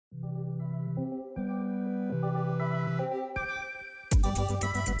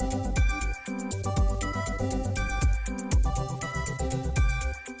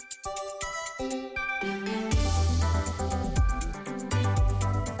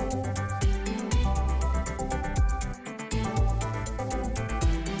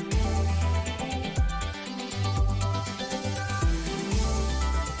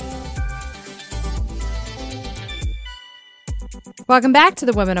Welcome back to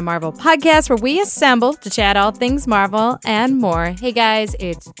the Women of Marvel podcast, where we assemble to chat all things Marvel and more. Hey guys,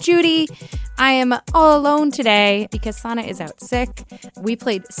 it's Judy. I am all alone today because Sana is out sick. We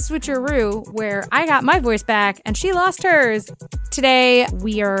played Switcheroo, where I got my voice back and she lost hers. Today,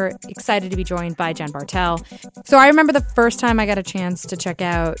 we are excited to be joined by Jen Bartel. So I remember the first time I got a chance to check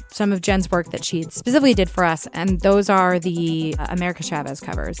out some of Jen's work that she specifically did for us, and those are the America Chavez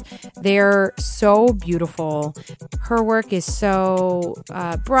covers. They're so beautiful. Her work is so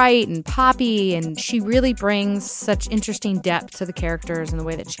bright and poppy, and she really brings such interesting depth to the characters and the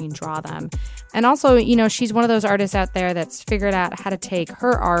way that she can draw them. And also, you know, she's one of those artists out there that's figured out how to take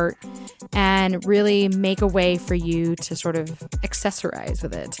her art and really make a way for you to sort of accessorize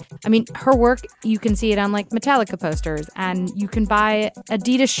with it. I mean, her work, you can see it on like Metallica posters, and you can buy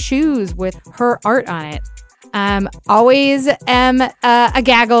Adidas shoes with her art on it. Always am a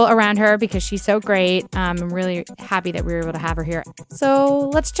gaggle around her because she's so great. I'm really happy that we were able to have her here. So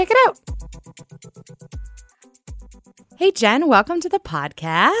let's check it out. Hey, Jen, welcome to the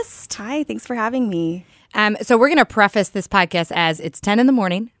podcast. Hi, thanks for having me. So we're going to preface this podcast as it's 10 in the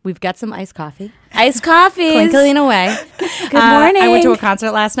morning. We've got some iced coffee. Iced coffee. Twinkling away. Good morning. I went to a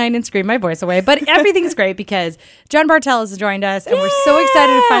concert last night and screamed my voice away. But everything's great because Jen Bartel has joined us, and we're so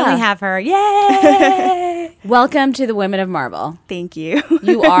excited to finally have her. Yay! Welcome to the Women of Marvel. Thank you.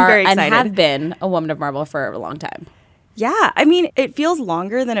 You are very and excited. have been a Woman of Marvel for a long time. Yeah, I mean, it feels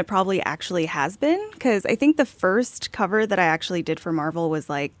longer than it probably actually has been, because I think the first cover that I actually did for Marvel was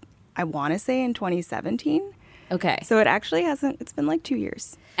like, I want to say in 2017. Okay. So it actually hasn't, it's been like 2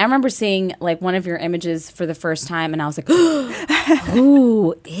 years. I remember seeing like one of your images for the first time, and I was like,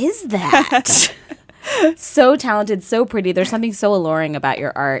 who is that? So talented, so pretty. There's something so alluring about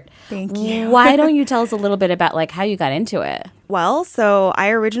your art. Thank you. Why don't you tell us a little bit about like how you got into it? Well, so I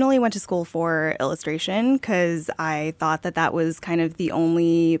originally went to school for illustration because I thought that that was kind of the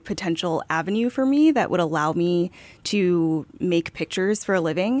only potential avenue for me that would allow me to make pictures for a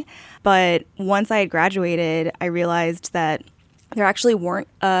living. But once I had graduated, I realized that there actually weren't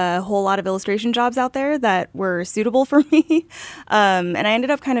a whole lot of illustration jobs out there that were suitable for me. And I ended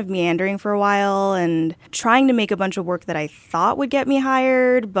up kind of meandering for a while and trying to make a bunch of work that I thought would get me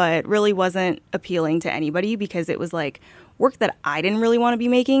hired, but really wasn't appealing to anybody because it was like work that I didn't really want to be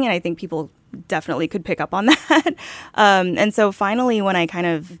making. And I think people definitely could pick up on that. And so finally, when I kind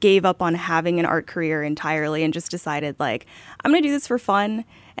of gave up on having an art career entirely and just decided like, I'm going to do this for fun,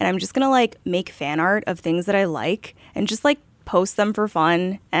 and I'm just going to like make fan art of things that I like and just like post them for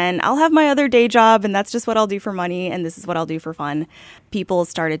fun, and I'll have my other day job, and that's just what I'll do for money, and this is what I'll do for fun. People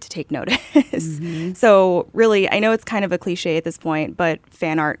started to take notice. Mm-hmm. So really, I know it's kind of a cliche at this point, but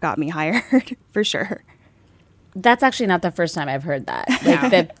fan art got me hired for sure. That's actually not the first time I've heard that.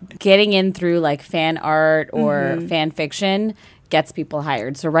 Like that getting in through like fan art or fan fiction gets people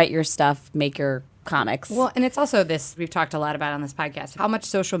hired. So write your stuff, make your comics. Well, and it's also this, we've talked a lot about on this podcast, how much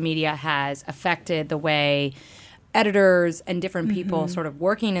social media has affected the way editors and different people sort of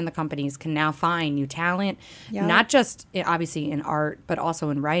working in the companies can now find new talent, not just obviously in art, but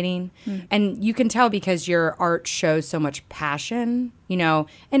also in writing. And you can tell because your art shows so much passion, you know,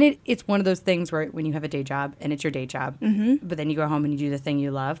 and it's one of those things where when you have a day job and it's your day job, but then you go home and you do the thing you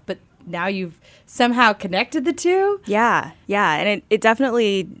love, but now you've somehow connected the two. Yeah. And it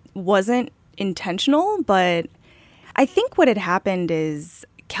definitely wasn't intentional, but I think what had happened is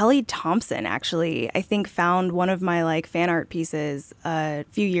Kelly Thompson actually, I think, found one of my like fan art pieces a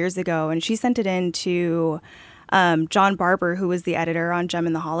few years ago, and she sent it in to John Barber, who was the editor on Gem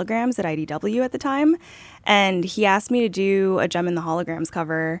and the Holograms at IDW at the time, and he asked me to do a Gem and the Holograms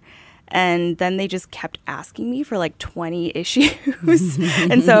cover, and then they just kept asking me for like 20 issues.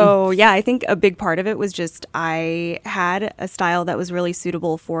 And so, yeah, I think a big part of it was just I had a style that was really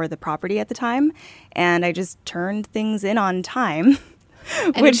suitable for the property at the time, and I just turned things in on time.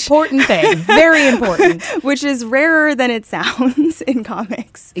 Important thing. Very important. Which is rarer than it sounds in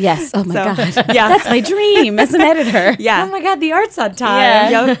comics. Yes. Oh, my God. Yeah. That's my dream as an editor. Yeah. Oh, my God, the art's on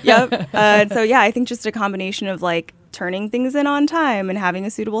time. Yeah. Yep. So, yeah, I think just a combination of, like, turning things in on time and having a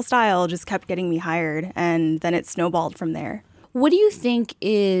suitable style just kept getting me hired. And then it snowballed from there. What do you think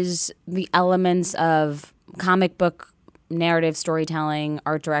is the elements of comic book narrative storytelling,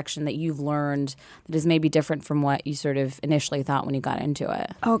 art direction that you've learned that is maybe different from what you sort of initially thought when you got into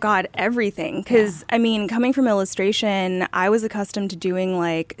it? Oh, God, everything. Because, I mean, coming from illustration, I was accustomed to doing,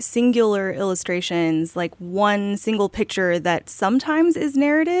 like, singular illustrations, like one single picture that sometimes is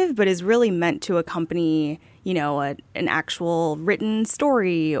narrative, but is really meant to accompany, you know, an actual written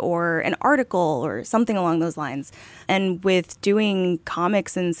story or an article or something along those lines. And with doing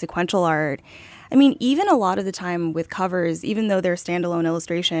comics and sequential art, I mean, even a lot of the time with covers, even though they're standalone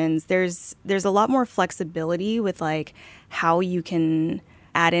illustrations, there's a lot more flexibility with like how you can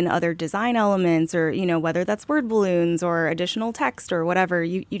add in other design elements, or, you know, whether that's word balloons or additional text or whatever.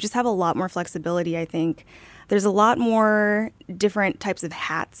 You just have a lot more flexibility, I think. There's a lot more different types of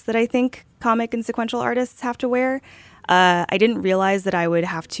hats that I think comic and sequential artists have to wear. I didn't realize that I would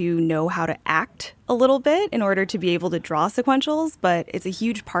have to know how to act a little bit in order to be able to draw sequentials, but it's a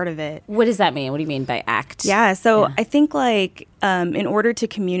huge part of it. What does that mean? What do you mean by act? Yeah, so I think like in order to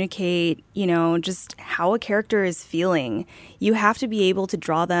communicate, you know, just how a character is feeling, you have to be able to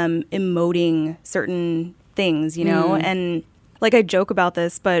draw them emoting certain things, you know, and like I joke about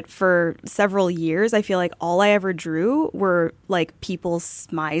this, but for several years, I feel like all I ever drew were like people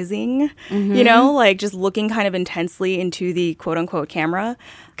smizing, you know, like just looking kind of intensely into the quote unquote camera,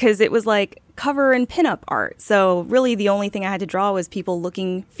 because it was like cover and pinup art. So really the only thing I had to draw was people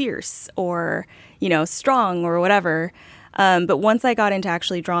looking fierce or, you know, strong or whatever. But once I got into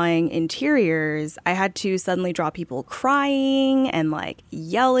actually drawing interiors, I had to suddenly draw people crying and like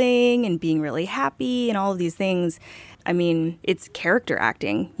yelling and being really happy and all of these things. I mean, it's character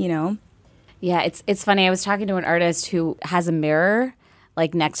acting, you know? Yeah, it's funny. I was talking to an artist who has a mirror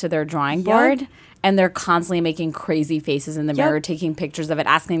like next to their drawing board, and they're constantly making crazy faces in the mirror, taking pictures of it,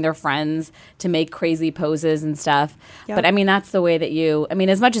 asking their friends to make crazy poses and stuff. But I mean, that's the way that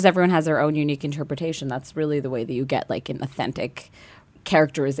as much as everyone has their own unique interpretation, that's really the way that you get like an authentic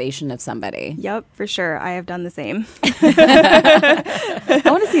characterization of somebody. Yep, for sure. I have done the same. I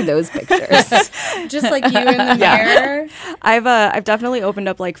want to see those pictures. Just like you in the mirror. I've definitely opened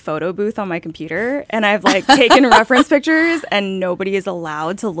up like photo booth on my computer, and I've like taken reference pictures, and nobody is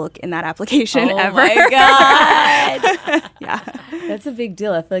allowed to look in that application ever. Oh my God. Yeah. That's a big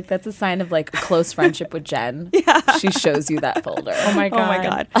deal. I feel like that's a sign of like a close friendship with Jen. She shows you that folder. Oh my God. Oh my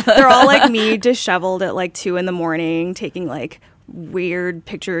God. They're all like me disheveled at like 2 a.m, taking like weird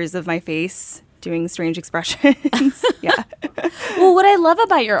pictures of my face, doing strange expressions. Yeah. Well, what I love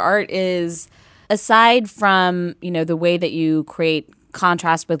about your art is, aside from, you know, the way that you create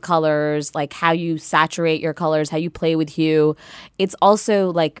contrast with colors, like how you saturate your colors, how you play with hue, it's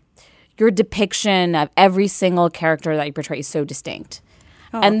also like your depiction of every single character that you portray is so distinct.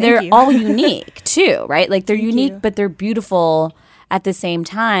 And they're all unique too, right? Like they're unique, but they're beautiful at the same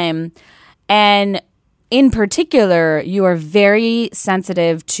time. And in particular, you are very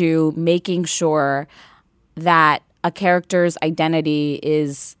sensitive to making sure that a character's identity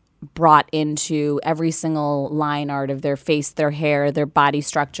is brought into every single line art of their face, their hair, their body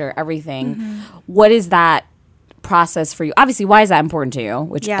structure, everything. What is that process for you? Obviously, why is that important to you?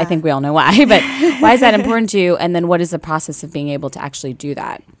 Which I think we all know why, but why is that important to you? And then what is the process of being able to actually do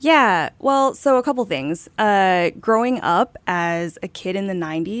that? Yeah, well, so a couple things. Growing up as a kid in the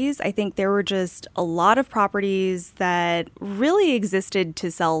 90s, I think there were just a lot of properties that really existed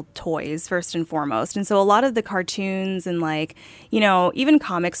to sell toys first and foremost. And so a lot of the cartoons and like, you know, even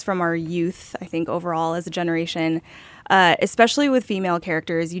comics from our youth, I think overall as a generation, especially with female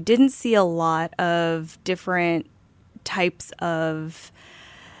characters, you didn't see a lot of different types of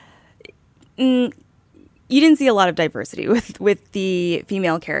you didn't see a lot of diversity with the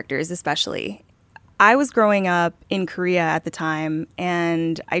female characters, especially. I was growing up in Korea at the time,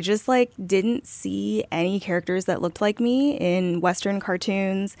 and I just like didn't see any characters that looked like me in Western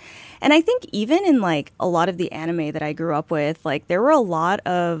cartoons. And I think even in like a lot of the anime that I grew up with, like there were a lot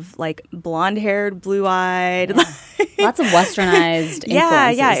of like blonde-haired, blue-eyed. Lots of westernized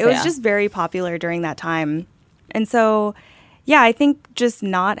influences. Yeah. It was just very popular during that time. And so, yeah, I think just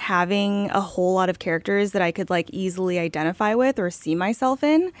not having a whole lot of characters that I could like easily identify with or see myself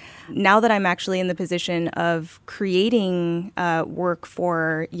in. Now that I'm actually in the position of creating work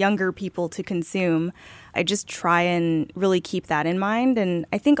for younger people to consume, I just try and really keep that in mind. And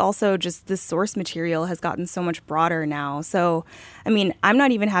I think also just the source material has gotten so much broader now. So, I mean, I'm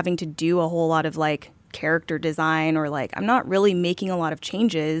not even having to do a whole lot of like character design, or like I'm not really making a lot of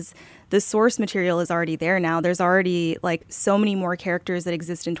changes. The source material is already there now. There's already like so many more characters that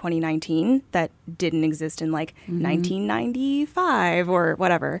exist in 2019 that didn't exist in like 1995 or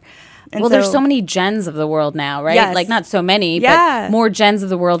whatever. And there's so many Jens of the world now, right? Yes. Like not so many, but more Jens of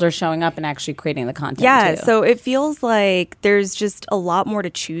the world are showing up and actually creating the content too. So it feels like there's just a lot more to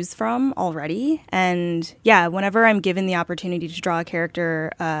choose from already. And yeah, whenever I'm given the opportunity to draw a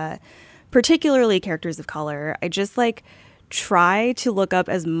character, particularly characters of color, I just like try to look up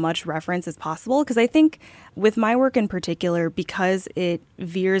as much reference as possible, because I think with my work in particular, because it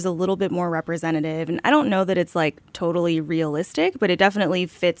veers a little bit more representative, and I don't know that it's like totally realistic, but it definitely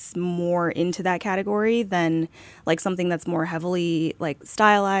fits more into that category than like something that's more heavily like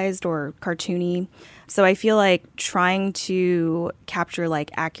stylized or cartoony. So I feel like trying to capture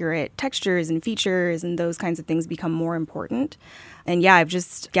like accurate textures and features and those kinds of things become more important. And yeah, I've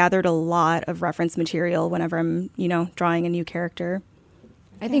just gathered a lot of reference material whenever I'm, drawing a new character.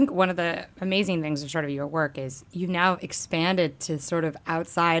 I think one of the amazing things of sort of your work is you've now expanded to sort of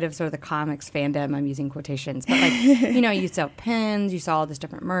outside of sort of the comics fandom. I'm using quotations, but like, you sell pins, you sell all this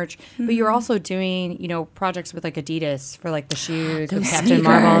different merch, but you're also doing, projects with like Adidas for like the shoes with Captain sneakers.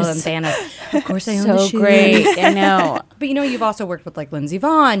 Marvel and Thanos. Of course, I own the shoes. So great. I know. But you've also worked with like Lindsey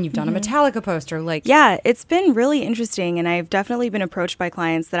Vonn. You've done a Metallica poster. Like, yeah, it's been really interesting, and I've definitely been approached by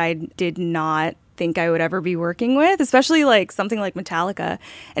clients that I did not think I would ever be working with, especially like something like Metallica.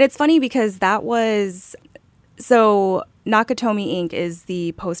 And it's funny because Nakatomi Inc. is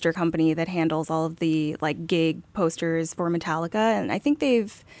the poster company that handles all of the like gig posters for Metallica, and I think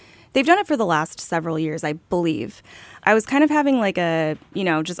they've done it for the last several years, I believe. I was kind of having like a,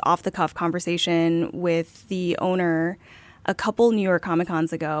 just off the cuff conversation with the owner a couple New York Comic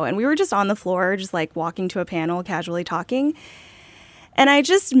Cons ago, and we were just on the floor, just like walking to a panel, casually talking. And I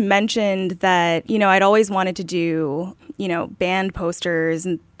just mentioned that, I'd always wanted to do, band posters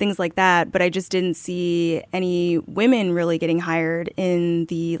and things like that, but I just didn't see any women really getting hired in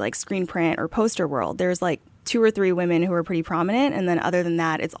the like screen print or poster world. There's like 2 or 3 women who are pretty prominent, and then other than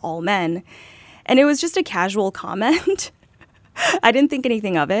that, it's all men. And it was just a casual comment. I didn't think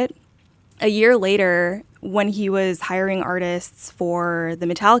anything of it. A year later, when he was hiring artists for the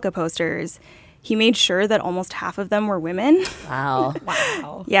Metallica posters, he made sure that almost half of them were women. Wow.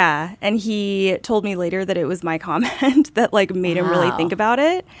 wow. Yeah. And he told me later that it was my comment that like made him really think about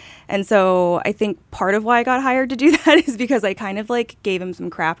it. And so I think part of why I got hired to do that is because I kind of like gave him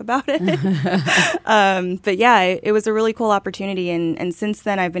some crap about it. But yeah, it was a really cool opportunity. And since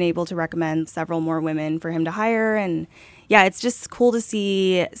then I've been able to recommend several more women for him to hire. And yeah, it's just cool to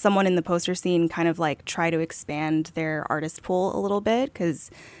see someone in the poster scene kind of like try to expand their artist pool a little bit, because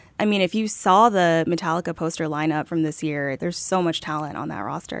I mean, if you saw the Metallica poster lineup from this year, there's so much talent on that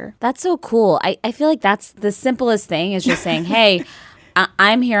roster. That's so cool. I feel like that's the simplest thing, is just saying, hey,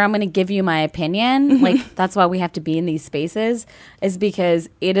 I'm here. I'm going to give you my opinion. Like, that's why we have to be in these spaces, is because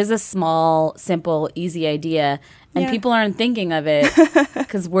it is a small, simple, easy idea. And people aren't thinking of it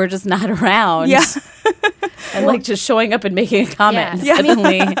because we're just not around. Yeah. And like just showing up and making a comment. Yeah.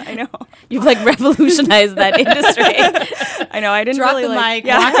 Suddenly, I know. You've like revolutionized that industry. I know. I didn't Drop really the like,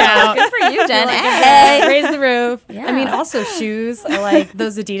 mic, walk out. Good for you, Jen. Like, Hey. raise the roof. Yeah. I mean, also shoes. I like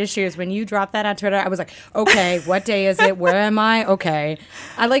those Adidas shoes. When you dropped that on Twitter, I was like, okay, what day is it? Where am I? Okay.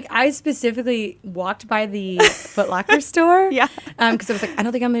 I specifically walked by the Foot Locker store. Yeah. Because I was like, I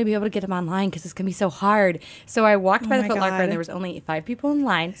don't think I'm going to be able to get them online because it's going to be so hard. So I walked by the my Foot Locker God. and there was only 5 people in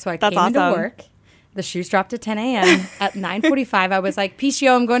line. So I That's came into awesome. work. The shoes dropped at 10 a.m. At 9:45, I was like, peace,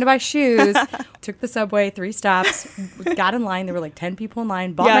 yo, I'm going to buy shoes. Took the subway, 3 stops, got in line. There were like 10 people in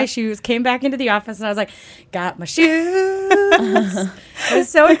line, bought my shoes, came back into the office, and I was like, got my shoes. I was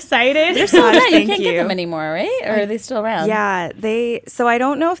so excited. They're so Gosh, you thank can't get you. them anymore, right? Or are they still around? Yeah, so I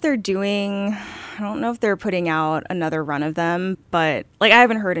don't know if they're putting out another run of them, but like I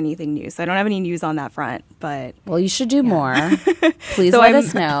haven't heard anything new, so I don't have any news on that front. But Well, you should do more. Please so let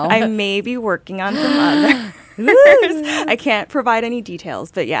us know. I may be working on some others. I can't provide any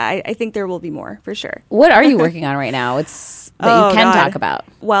details, but yeah, I think there will be more for sure. What are you working on right now? It's that you can God. talk about.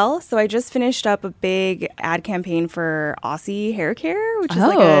 Well, so I just finished up a big ad campaign for Aussie hair care, which is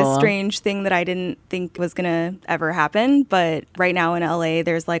like a strange thing that I didn't think was going to ever happen. But right now in LA,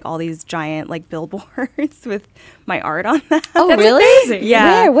 there's like all these giant like billboards with my art on them. Oh, That's really? amazing.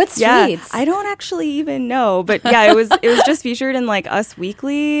 Yeah. Where? What streets? I don't actually even know, but yeah, it was just featured in like Us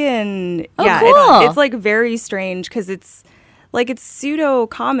Weekly, and yeah, cool. it's like very strange because it's pseudo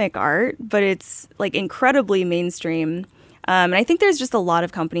comic art, but it's like incredibly mainstream. And I think there's just a lot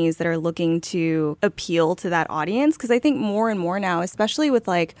of companies that are looking to appeal to that audience, because I think more and more now, especially with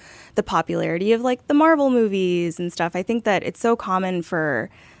like the popularity of like the Marvel movies and stuff, I think that it's so common for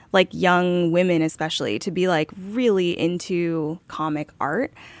like young women especially to be like really into comic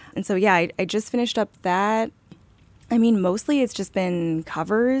art. And so yeah, I just finished up that. I mean, mostly it's just been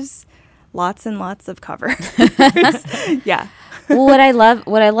covers, lots and lots of covers. Yeah. Well, what I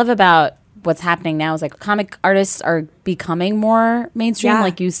love about what's happening now is like comic artists are becoming more mainstream,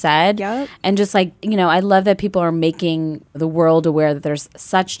 like you said. Yep. And just like, I love that people are making the world aware that there's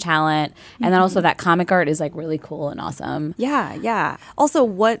such talent. And then also that comic art is like really cool and awesome. Yeah. Also,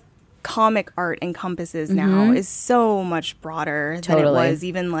 what comic art encompasses now is so much broader than it was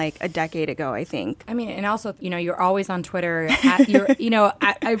even like a decade ago, I think. I mean, and also, you're always on Twitter.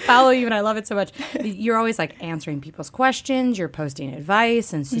 I follow you and I love it so much. You're always like answering people's questions. You're posting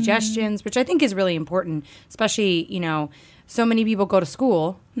advice and suggestions, which I think is really important, especially, so many people go to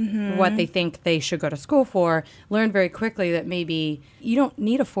school, what they think they should go to school for, learn very quickly that maybe you don't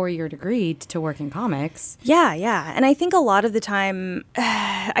need a 4-year degree to work in comics. Yeah. And I think a lot of the time,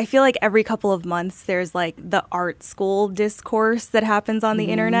 I feel like every couple of months there's like the art school discourse that happens on the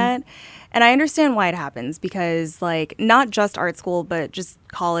internet. And I understand why it happens because like not just art school, but just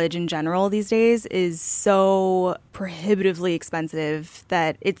college in general these days is so prohibitively expensive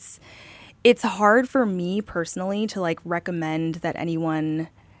that it's hard for me personally to like recommend that anyone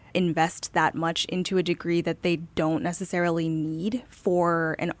invest that much into a degree that they don't necessarily need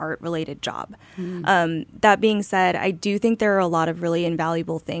for an art-related job. That being said, I do think there are a lot of really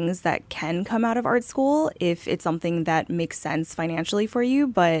invaluable things that can come out of art school if it's something that makes sense financially for you.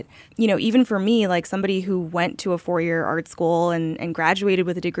 But, even for me, like somebody who went to a 4-year art school and graduated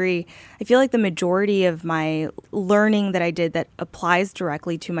with a degree, I feel like the majority of my learning that I did that applies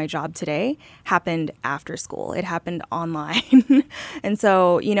directly to my job today happened after school. It happened online. And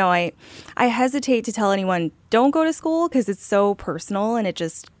so, I hesitate to tell anyone don't go to school because it's so personal and it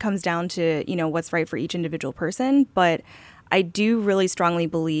just comes down to, what's right for each individual person. But I do really strongly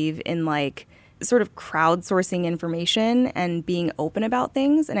believe in like sort of crowdsourcing information and being open about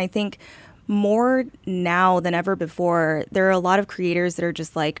things. And I think more now than ever before, there are a lot of creators that are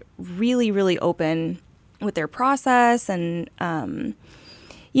just like really, really open with their process and,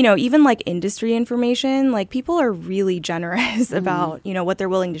 even like industry information, like people are really generous about, what they're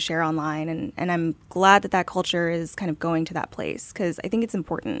willing to share online. And I'm glad that culture is kind of going to that place because I think it's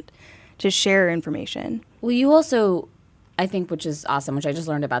important to share information. Well, you also, I think, which is awesome, which I just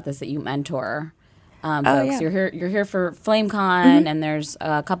learned about this, that you mentor folks. Yeah. You're here for FlameCon, and there's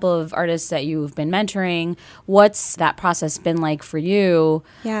a couple of artists that you've been mentoring. What's that process been like for you?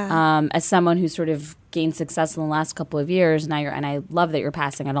 Yeah. As someone who's sort of gained success in the last couple of years, and I love that you're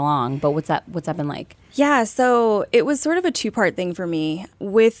passing it along. But what's that been like? Yeah, so it was sort of a two-part thing for me.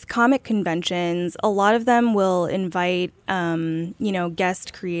 With comic conventions, a lot of them will invite,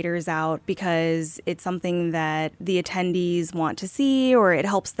 guest creators out because it's something that the attendees want to see, or it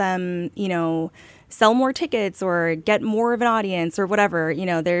helps them, sell more tickets or get more of an audience or whatever.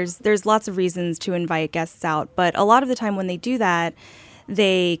 There's lots of reasons to invite guests out. But a lot of the time when they do that,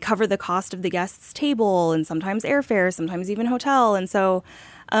 they cover the cost of the guest's table and sometimes airfare, sometimes even hotel. And so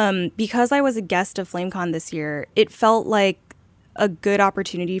because I was a guest of FlameCon this year, it felt like a good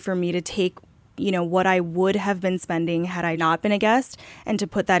opportunity for me to take, what I would have been spending had I not been a guest and to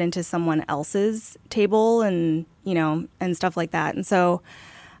put that into someone else's table and, and stuff like that. And so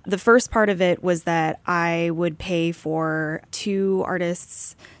the first part of it was that I would pay for 2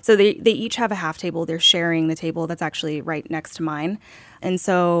 artists. So they each have a half table. They're sharing the table that's actually right next to mine. And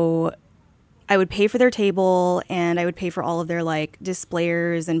so I would pay for their table and I would pay for all of their like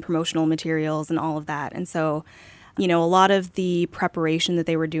displayers and promotional materials and all of that. And so, a lot of the preparation that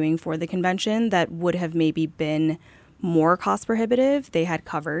they were doing for the convention that would have maybe been more cost prohibitive, they had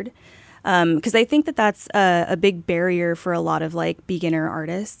covered. Because I think that that's a big barrier for a lot of like beginner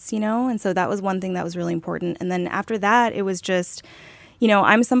artists, and so that was one thing that was really important. And then after that, it was just,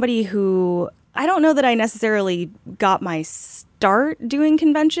 I'm somebody who, I don't know that I necessarily got my start doing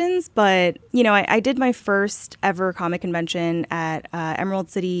conventions, but, I did my first ever comic convention at Emerald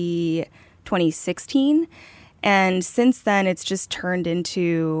City 2016. And since then, it's just turned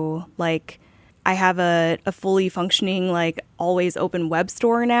into like, I have a fully functioning, like, always open web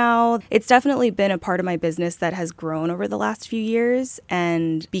store now. It's definitely been a part of my business that has grown over the last few years.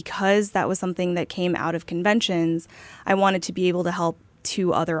 And because that was something that came out of conventions, I wanted to be able to help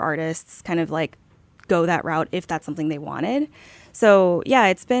 2 other artists kind of like go that route if that's something they wanted. So yeah,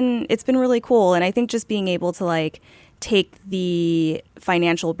 it's been really cool. And I think just being able to like take the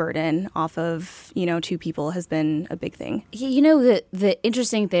financial burden off of, 2 people has been a big thing. The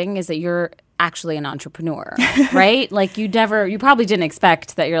interesting thing is that you're actually an entrepreneur, right? Like you probably didn't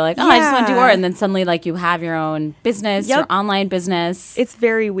expect that you're like, I just want to do art. And then suddenly like you have your own business, your online business. It's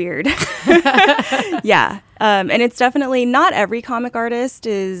very weird. Yeah. And it's definitely not every comic artist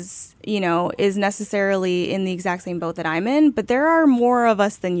is necessarily in the exact same boat that I'm in, but there are more of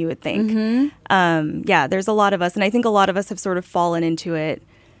us than you would think. There's a lot of us. And I think a lot of us have sort of fallen into it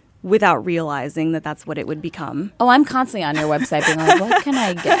without realizing that that's what it would become. Oh, I'm constantly on your website being like, what can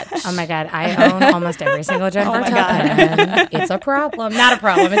I get? Oh my God, I own almost every single Jen Bartel pen. It's a problem. Not a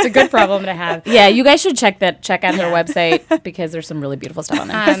problem. It's a good problem to have. Yeah, you guys should check out her website because there's some really beautiful stuff on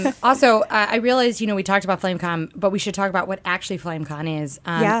there. Also, I realized, we talked about FlameCon, but we should talk about what actually FlameCon is.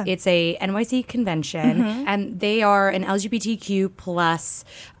 It's a NYC convention, and they are an LGBTQ plus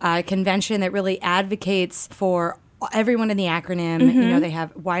convention that really advocates for everyone in the acronym. They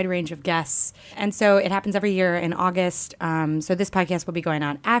have a wide range of guests. And so it happens every year in August. So this podcast will be going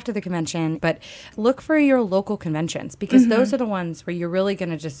on after the convention. But look for your local conventions because those are the ones where you're really going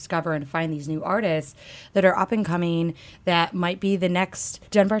to discover and find these new artists that are up and coming that might be the next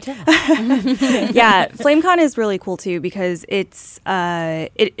Jen Bartel. Yeah, FlameCon is really cool too because it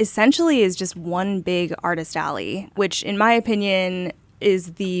essentially is just one big artist alley, which in my opinion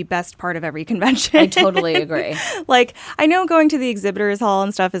is the best part of every convention. I totally agree. Like, I know going to the exhibitors hall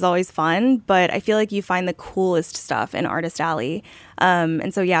and stuff is always fun, but I feel like you find the coolest stuff in Artist Alley.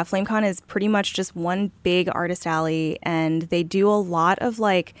 And so, yeah, FlameCon is pretty much just one big Artist Alley, and they do a lot of,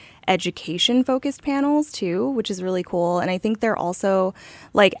 like, education-focused panels, too, which is really cool. And I think they're also,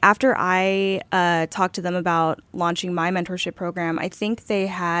 like, after I talked to them about launching my mentorship program, I think they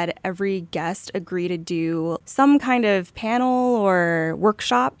had every guest agree to do some kind of panel or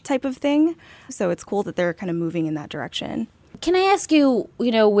workshop type of thing. So it's cool that they're kind of moving in that direction. Can I ask you,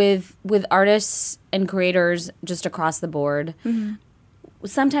 with artists and creators just across the board,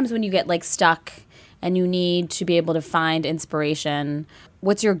 sometimes when you get like stuck and you need to be able to find inspiration,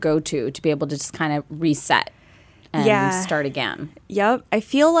 what's your go-to to be able to just kind of reset and start again? Yep. I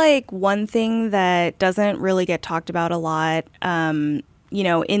feel like one thing that doesn't really get talked about a lot,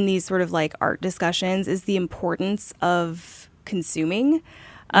 in these sort of like art discussions is the importance of consuming.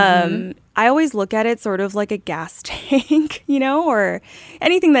 I always look at it sort of like a gas tank, or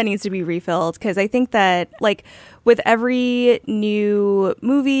anything that needs to be refilled. Because I think that, like, with every new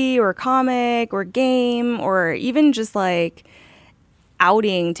movie or comic or game or even just like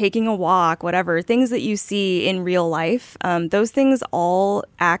outing, taking a walk, whatever, things that you see in real life, those things all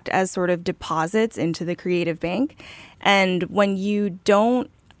act as sort of deposits into the creative bank. And when you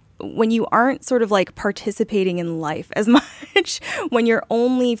aren't sort of like participating in life as much, when you're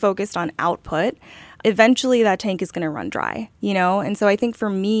only focused on output, eventually that tank is going to run dry, And so I think for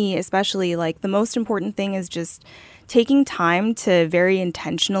me, especially, like, the most important thing is just taking time to very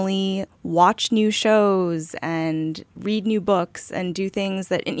intentionally watch new shows and read new books and do things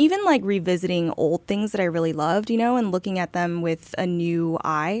that, and even like revisiting old things that I really loved, and looking at them with a new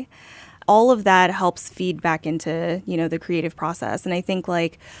eye. All of that helps feed back into, the creative process. And I think,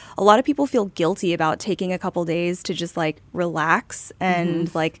 like, a lot of people feel guilty about taking a couple days to just, like, relax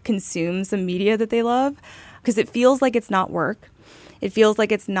and, like, consume some media that they love because it feels like it's not work. It feels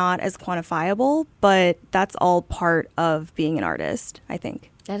like it's not as quantifiable, but that's all part of being an artist, I think.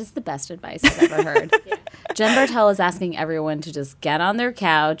 That is the best advice I've ever heard. Jen Bartel is asking everyone to just get on their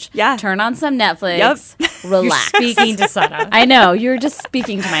couch, turn on some Netflix, relax. You're speaking to Sana. I know. You're just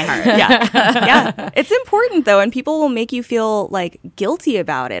speaking to my heart. Yeah. It's important, though, and people will make you feel, like, guilty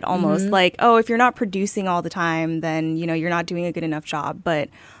about it almost. Like, oh, if you're not producing all the time, then, you're not doing a good enough job. But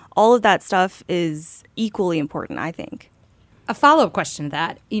all of that stuff is equally important, I think. A follow-up question to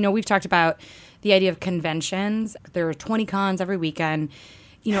that. We've talked about the idea of conventions. There are 20 cons every weekend.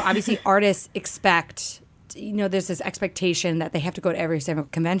 Obviously artists expect, there's this expectation that they have to go to every single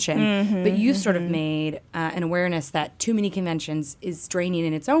convention. But you've sort of made an awareness that too many conventions is draining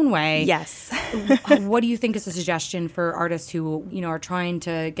in its own way. Yes. What do you think is a suggestion for artists who, are trying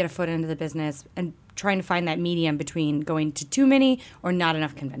to get a foot into the business and trying to find that medium between going to too many or not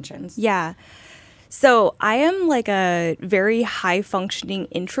enough conventions? Yeah. So I am like a very high-functioning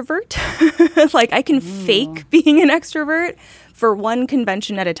introvert. Like, I can fake being an extrovert for one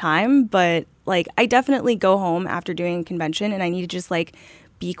convention at a time, but, like, I definitely go home after doing a convention and I need to just, like,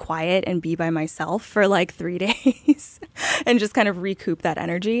 be quiet and be by myself for, like, 3 days and just kind of recoup that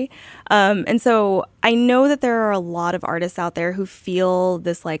energy. And so I know that there are a lot of artists out there who feel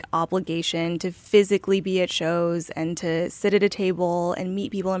this, like, obligation to physically be at shows and to sit at a table and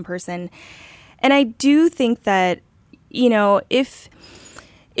meet people in person. And I do think that, if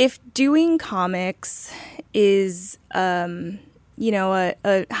doing comics is, a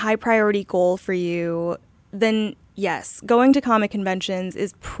high priority goal for you, then yes, going to comic conventions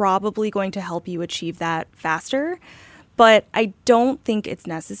is probably going to help you achieve that faster. But I don't think it's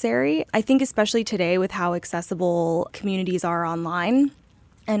necessary. I think especially today with how accessible communities are online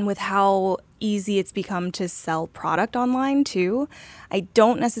and with how easy it's become to sell product online too, I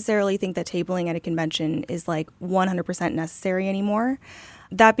don't necessarily think that tabling at a convention is like 100% necessary anymore.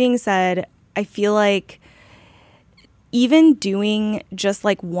 that being said, I feel like even doing just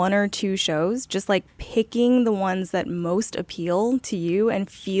like 1 or 2 shows, just like picking the ones that most appeal to you and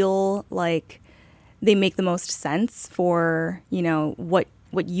feel like they make the most sense for, you know, what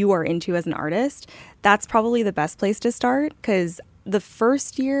you are into as an artist, that's probably the best place to start. Because the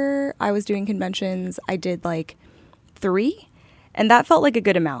first year I was doing conventions, I did like 3. And that felt like a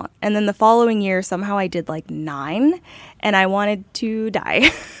good amount. And then the following year, somehow I did like 9, and I wanted to die.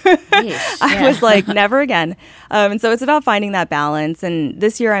 I was like, never again. And so it's about finding that balance. And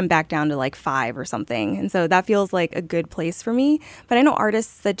this year I'm back down to like 5 or something. And so that feels like a good place for me. But I know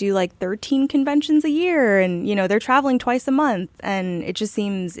artists that do like 13 conventions a year, and, you know, they're traveling twice a month. And it just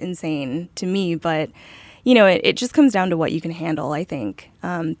seems insane to me. But, you know, it just comes down to what you can handle, I think.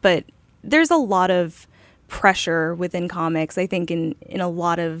 But there's a lot of pressure within comics, I think, in a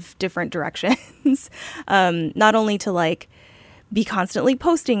lot of different directions. Not only to like be constantly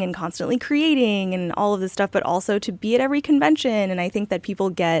posting and constantly creating and all of this stuff, but also to be at every convention. And I think that people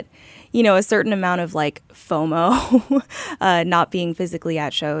get, you know, a certain amount of like FOMO, not being physically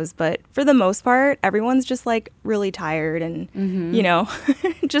at shows. But for the most part, everyone's just like really tired and, you know,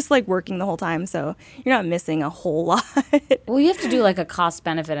 just like working the whole time. So you're not missing a whole lot. Well, you have to do like a cost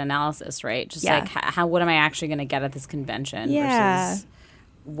benefit analysis, right? Just like what am I actually going to get at this convention versus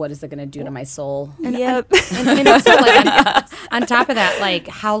what is it going to do to my soul? And also, like, on top of that, like,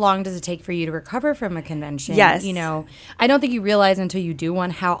 how long does it take for you to recover from a convention? Yes. You know, I don't think you realize until you do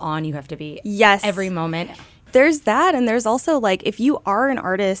one how on you have to be. Yes. Every moment. There's that, and there's also, like, if you are an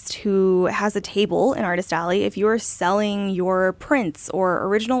artist who has a table in Artist Alley, if you're selling your prints or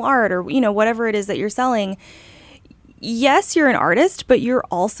original art or, you know, whatever it is that you're selling, yes, you're an artist, but you're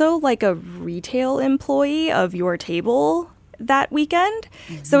also, like, a retail employee of your table that weekend.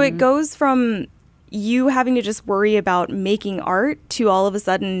 So it goes from you having to just worry about making art to all of a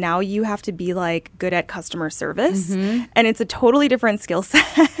sudden now you have to be like good at customer service, and it's a totally different skill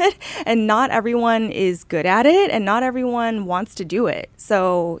set and not everyone is good at it and not everyone wants to do it.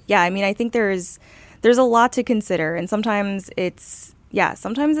 So yeah, I mean, I think there's a lot to consider, and sometimes it's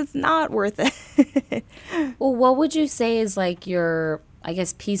not worth it. Well, what would you say is like your, I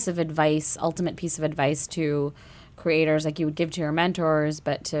guess, ultimate piece of advice to creators, like you would give to your mentors,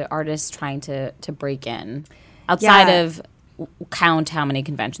 but to artists trying to break in outside of count how many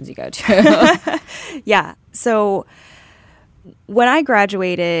conventions you go to? Yeah. So when I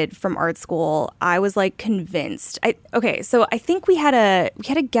graduated from art school, I was like convinced. So I think we had a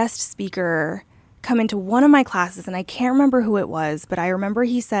guest speaker come into one of my classes, and I can't remember who it was, but I remember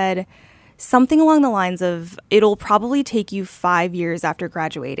he said something along the lines of, it'll probably take you 5 years after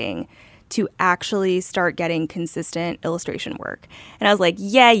graduating to actually start getting consistent illustration work. And I was like,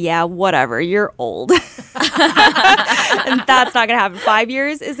 yeah, whatever, you're old. And that's not gonna happen. 5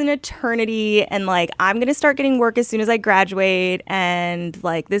 years is an eternity, and like I'm gonna start getting work as soon as I graduate, and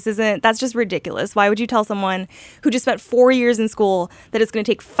like that's just ridiculous. Why would you tell someone who just spent 4 years in school that it's gonna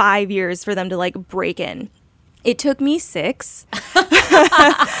take 5 years for them to like break in? It took me 6.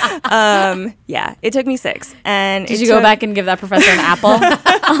 It took me 6. And did you go back and give that professor an apple?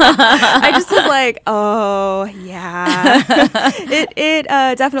 I just was like, oh, yeah. It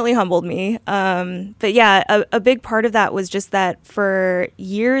definitely humbled me. But yeah, a big part of that was just that for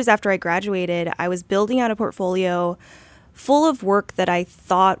years after I graduated, I was building out a portfolio full of work that I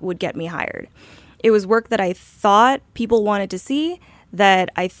thought would get me hired. It was work that I thought people wanted to see, that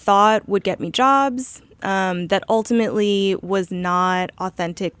I thought would get me jobs, that ultimately was not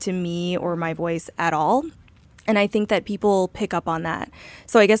authentic to me or my voice at all. And I think that people pick up on that.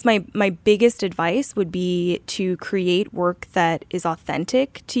 So I guess my biggest advice would be to create work that is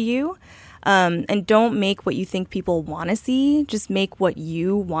authentic to you. And don't make what you think people want to see. Just make what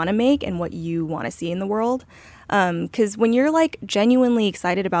you want to make and what you want to see in the world. Because when you're like genuinely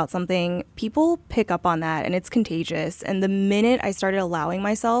excited about something, people pick up on that and it's contagious. And the minute I started allowing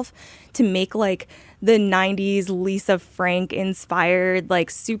myself to make like the 90s Lisa Frank inspired, like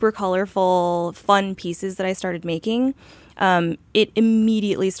super colorful, fun pieces that I started making, it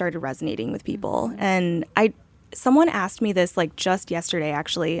immediately started resonating with people. And someone asked me this like just yesterday,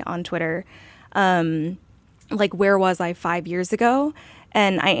 actually, on Twitter, like, where was I 5 years ago?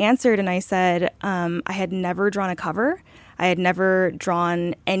 And I answered and I said, I had never drawn a cover. I had never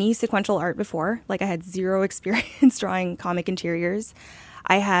drawn any sequential art before. Like, I had zero experience drawing comic interiors.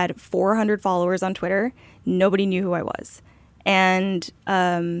 I had 400 followers on Twitter. Nobody knew who I was. And,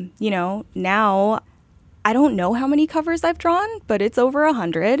 now I don't know how many covers I've drawn, but it's over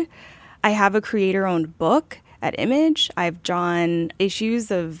 100. I have a creator-owned book at Image. I've drawn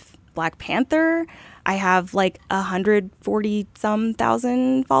issues of Black Panther. I have like 140-some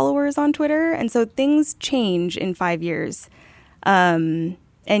thousand followers on Twitter. And so things change in 5 years. And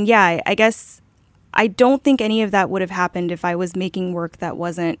yeah, I guess I don't think any of that would have happened if I was making work that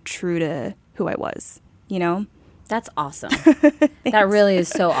wasn't true to who I was, you know? That's awesome. That really is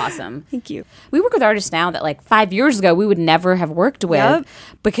so awesome. Thank you. We work with artists now that like 5 years ago we would never have worked with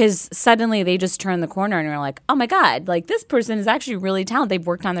because suddenly they just turn the corner and you're like, oh my God, like this person is actually really talented. They've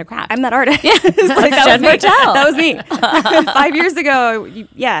worked on their craft. I'm that artist. Yeah. Like, Jen Bartel. That was me. 5 years ago,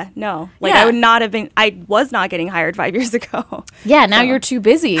 no. Like I would not have been, I was not getting hired 5 years ago. Yeah, now you're too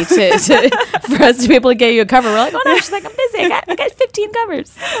busy to for us to be able to get you a cover. We're like, oh no, she's like, I'm busy. I got 15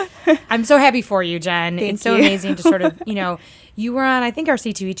 covers. I'm so happy for you, Jen. Thank it's so you. amazing to sort of, you were on, I think, our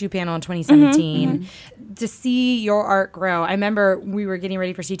C2E2 panel in 2017. To see your art grow. I remember we were getting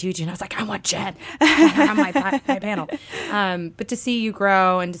ready for C2E2 and I was like, I want Jen on my panel. But to see you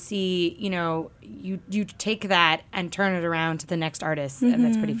grow and to see, you take that and turn it around to the next artist, and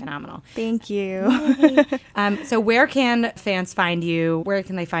that's pretty phenomenal. Thank you. So where can fans find you? Where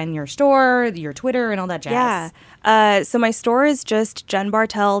can they find your store, your Twitter, and all that jazz? Yeah. So my store is just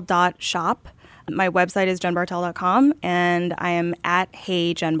jenbartel.shop. My website is jenbartel.com, and I am at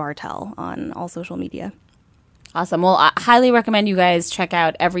Hey Jen Bartel on all social media. Awesome. Well, I highly recommend you guys check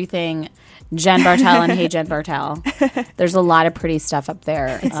out everything Jen Bartel and Hey Jen Bartel. There's a lot of pretty stuff up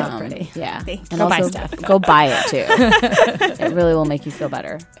there. It's so pretty. Yeah. Thanks. And Go buy also, stuff. Go buy it too. It really will make you feel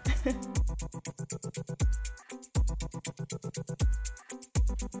better.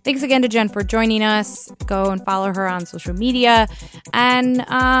 Thanks again to Jen for joining us. Go and follow her on social media and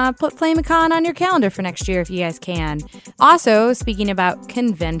put FlameCon on your calendar for next year if you guys can. Also, speaking about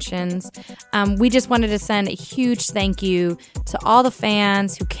conventions, we just wanted to send a huge thank you to all the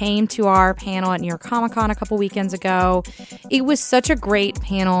fans who came to our panel at New York Comic Con a couple weekends ago. It was such a great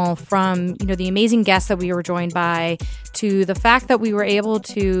panel, from the amazing guests that we were joined by to the fact that we were able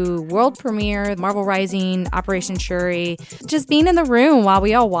to world premiere Marvel Rising, Operation Shuri, just being in the room while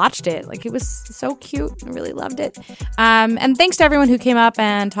we all watched it. Like, it was so cute. I really loved it. And thanks to everyone who came up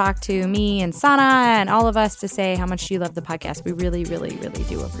and talked to me and Sana and all of us to say how much you love the podcast. We really, really, really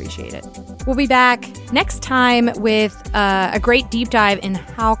do appreciate it. We'll be back next time with a great deep dive in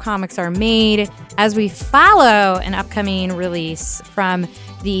how comics are made as we follow an upcoming release, from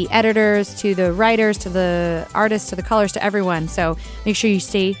the editors to the writers to the artists to the colors to everyone. So make sure you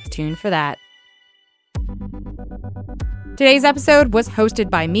stay tuned for that. Today's episode was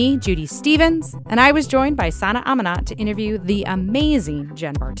hosted by me, Judy Stevens, and I was joined by Sana Amanat to interview the amazing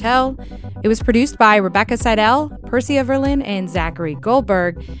Jen Bartel. It was produced by Rebecca Seidel, Percy Everlin, and Zachary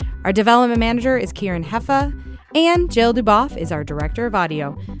Goldberg. Our development manager is Kieran Heffa, and Jill Duboff is our director of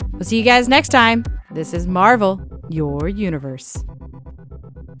audio. We'll see you guys next time. This is Marvel, your universe.